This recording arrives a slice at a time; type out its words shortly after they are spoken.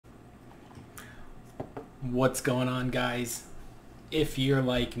What's going on, guys? If you're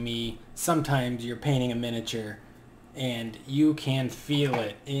like me, sometimes you're painting a miniature and you can feel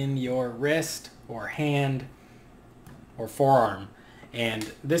it in your wrist or hand or forearm.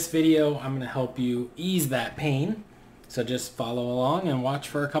 And this video, I'm going to help you ease that pain. So just follow along and watch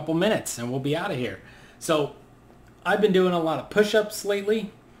for a couple minutes and we'll be out of here. So I've been doing a lot of push-ups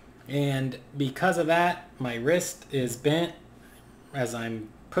lately, and because of that, my wrist is bent as I'm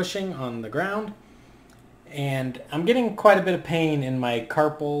pushing on the ground. And I'm getting quite a bit of pain in my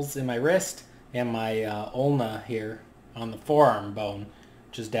carpals in my wrist and my ulna here on the forearm bone,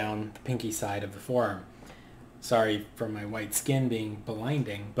 which is down the pinky side of the forearm. Sorry for my white skin being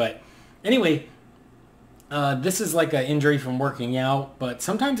blinding. But anyway, this is like an injury from working out, but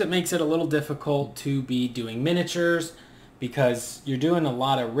sometimes it makes it a little difficult to be doing miniatures because you're doing a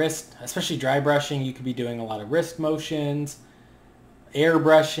lot of wrist, especially dry brushing. You could be doing a lot of wrist motions,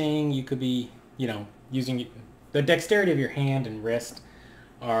 airbrushing. You could be, using the dexterity of your hand and wrist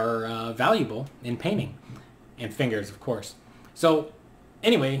are valuable in painting, and fingers, of course. So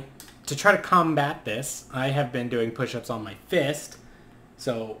anyway, to try to combat this, I have been doing push-ups on my fist.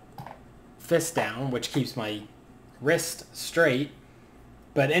 So fist down, which keeps my wrist straight.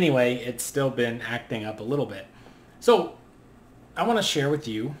 But anyway, it's still been acting up a little bit. So I want to share with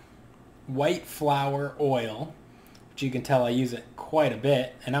you white flower oil, which you can tell I use it quite a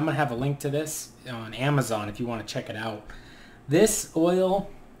bit, and I'm going to have a link to this on Amazon if you want to check it out. This oil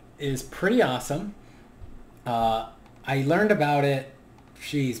is pretty awesome. I learned about it,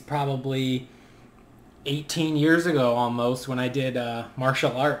 probably 18 years ago almost, when I did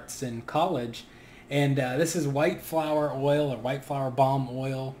martial arts in college. And this is white flower oil, or white flower balm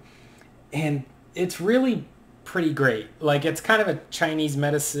oil, and it's really pretty great. Like, it's kind of a Chinese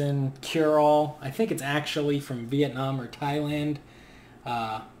medicine cure-all. I think it's actually from Vietnam or Thailand.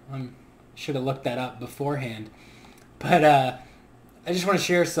 I should have looked that up beforehand. But I just want to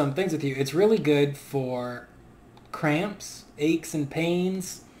share some things with you. It's really good for cramps, aches and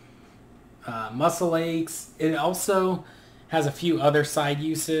pains, muscle aches. It also has a few other side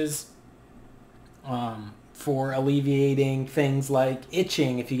uses for alleviating things like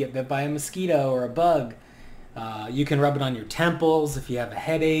itching if you get bit by a mosquito or a bug. You can rub it on your temples if you have a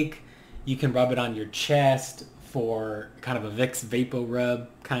headache. You can rub it on your chest for kind of a Vicks Vapo Rub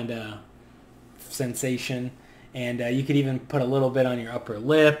kind of sensation. And you could even put a little bit on your upper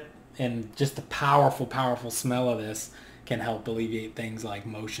lip, and just the powerful, powerful smell of this can help alleviate things like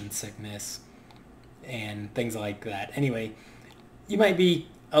motion sickness and things like that. Anyway, you might be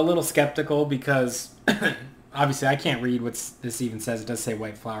a little skeptical because obviously I can't read what this even says. It does say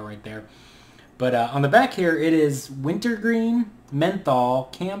white flower right there. But on the back here, it is wintergreen, menthol,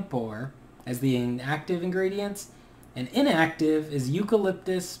 camphor as the active ingredients. And inactive is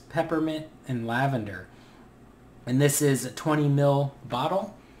eucalyptus, peppermint, and lavender. And this is a 20 ml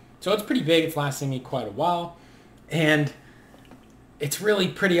bottle. So it's pretty big. It's lasting me quite a while. And it's really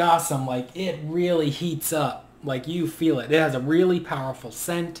pretty awesome. Like, it really heats up. Like, you feel it. It has a really powerful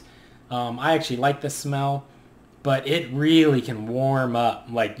scent. I actually like the smell. But it really can warm up.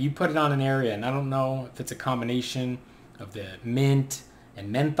 Like, you put it on an area, and I don't know if it's a combination of the mint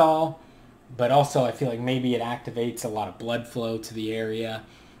and menthol, but also I feel like maybe it activates a lot of blood flow to the area,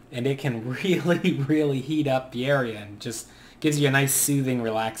 and it can really, really heat up the area and just gives you a nice soothing,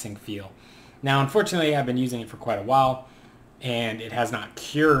 relaxing feel. Now, unfortunately, I've been using it for quite a while, and it has not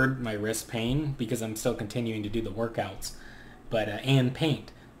cured my wrist pain because I'm still continuing to do the workouts and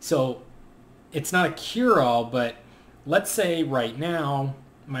paint. So it's not a cure-all, but let's say right now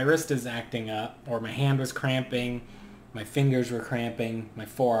my wrist is acting up, or my hand was cramping, my fingers were cramping, my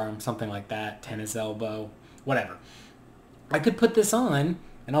forearm, something like that, tennis elbow, whatever. I could put this on,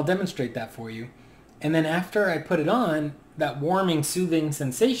 and I'll demonstrate that for you. And then after I put it on, that warming, soothing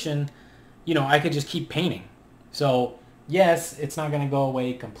sensation, I could just keep painting. So yes, it's not going to go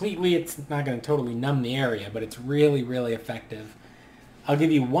away completely. It's not going to totally numb the area, but it's really, really effective. I'll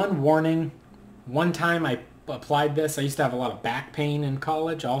give you one warning. One time I applied this, I used to have a lot of back pain in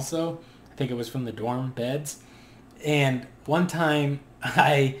college also. I think it was from the dorm beds. And one time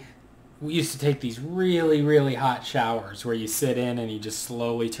we used to take these really, really hot showers where you sit in and you just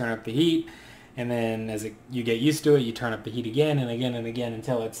slowly turn up the heat. And then you get used to it, you turn up the heat again and again and again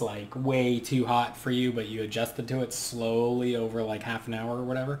until it's like way too hot for you, but you adjusted to it slowly over like half an hour or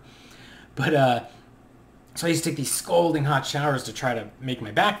whatever. But so I used to take these scalding hot showers to try to make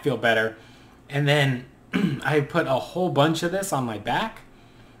my back feel better. And then I put a whole bunch of this on my back,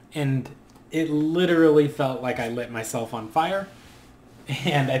 and it literally felt like I lit myself on fire.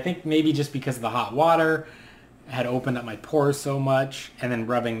 And I think maybe just because of the hot water had opened up my pores so much, and then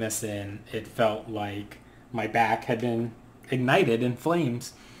rubbing this in, it felt like my back had been ignited in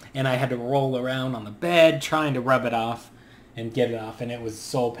flames, and I had to roll around on the bed trying to rub it off and get it off, and it was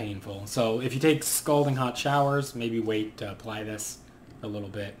so painful. So if you take scalding hot showers, maybe wait to apply this a little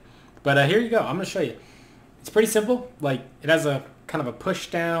bit. But here you go. I'm going to show you. It's pretty simple. Like, it has a kind of a push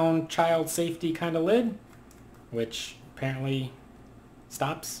down child safety kind of lid, which apparently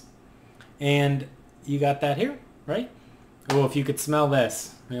stops. And you got that here, right? Oh, if you could smell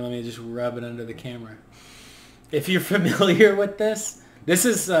this. Let me just rub it under the camera. If you're familiar with this, this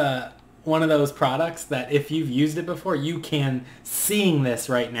is one of those products that if you've used it before, you can, seeing this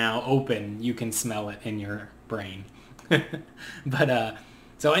right now open, you can smell it in your brain. But,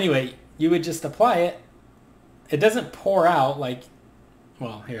 so anyway, you would just apply it. It doesn't pour out like,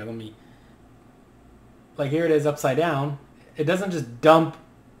 well, here, like here it is upside down. It doesn't just dump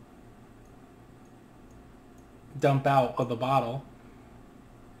out of the bottle,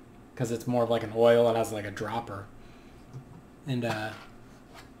 because it's more of like an oil. It has like a dropper. And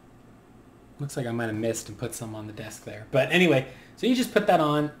looks like I might have missed and put some on the desk there. But anyway, so you just put that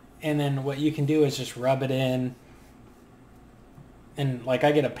on, and then what you can do is just rub it in. And like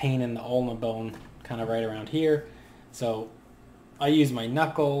I get a pain in the ulna bone kind of right around here. So I use my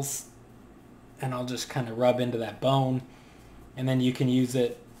knuckles and I'll just kind of rub into that bone. And then you can use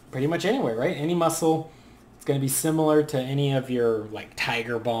it pretty much anywhere, right? Any muscle. It's going to be similar to any of your like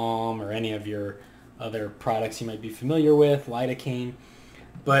Tiger Balm or any of your other products you might be familiar with, lidocaine.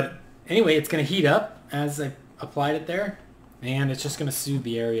 But anyway, it's going to heat up as I applied it there, and it's just going to soothe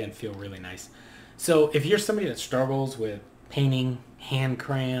the area and feel really nice. So if you're somebody that struggles with painting, hand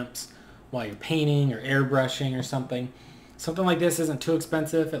cramps while you're painting or airbrushing or something like this isn't too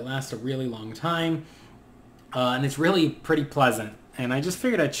expensive. It lasts a really long time, and it's really pretty pleasant. And I just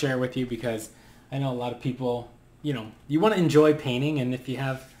figured I'd share with you because I know a lot of people, you know, you want to enjoy painting, and if you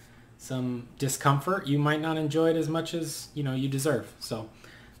have some discomfort, you might not enjoy it as much as, you know, you deserve. So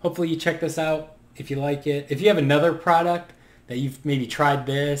hopefully you check this out if you like it. If you have another product that you've maybe tried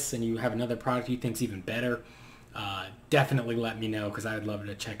this and you have another product you think's even better, definitely let me know, because I would love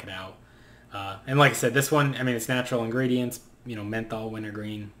to check it out. And like I said, this one, I mean, it's natural ingredients, you know, menthol,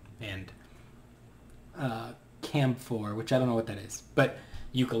 wintergreen, and camphor, which I don't know what that is, but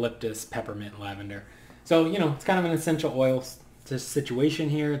eucalyptus, peppermint, lavender. So, you know, it's kind of an essential oil situation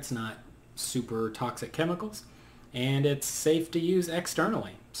here. It's not super toxic chemicals, and it's safe to use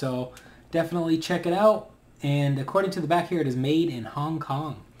externally. So definitely check it out. And according to the back here, it is made in Hong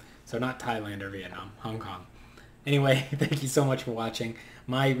Kong. So not Thailand or Vietnam, Hong Kong. Anyway, thank you so much for watching.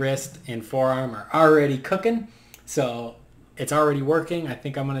 My wrist and forearm are already cooking, so it's already working. I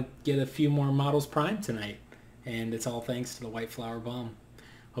think I'm going to get a few more models primed tonight, and it's all thanks to the White Flower Balm.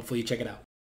 Hopefully you check it out.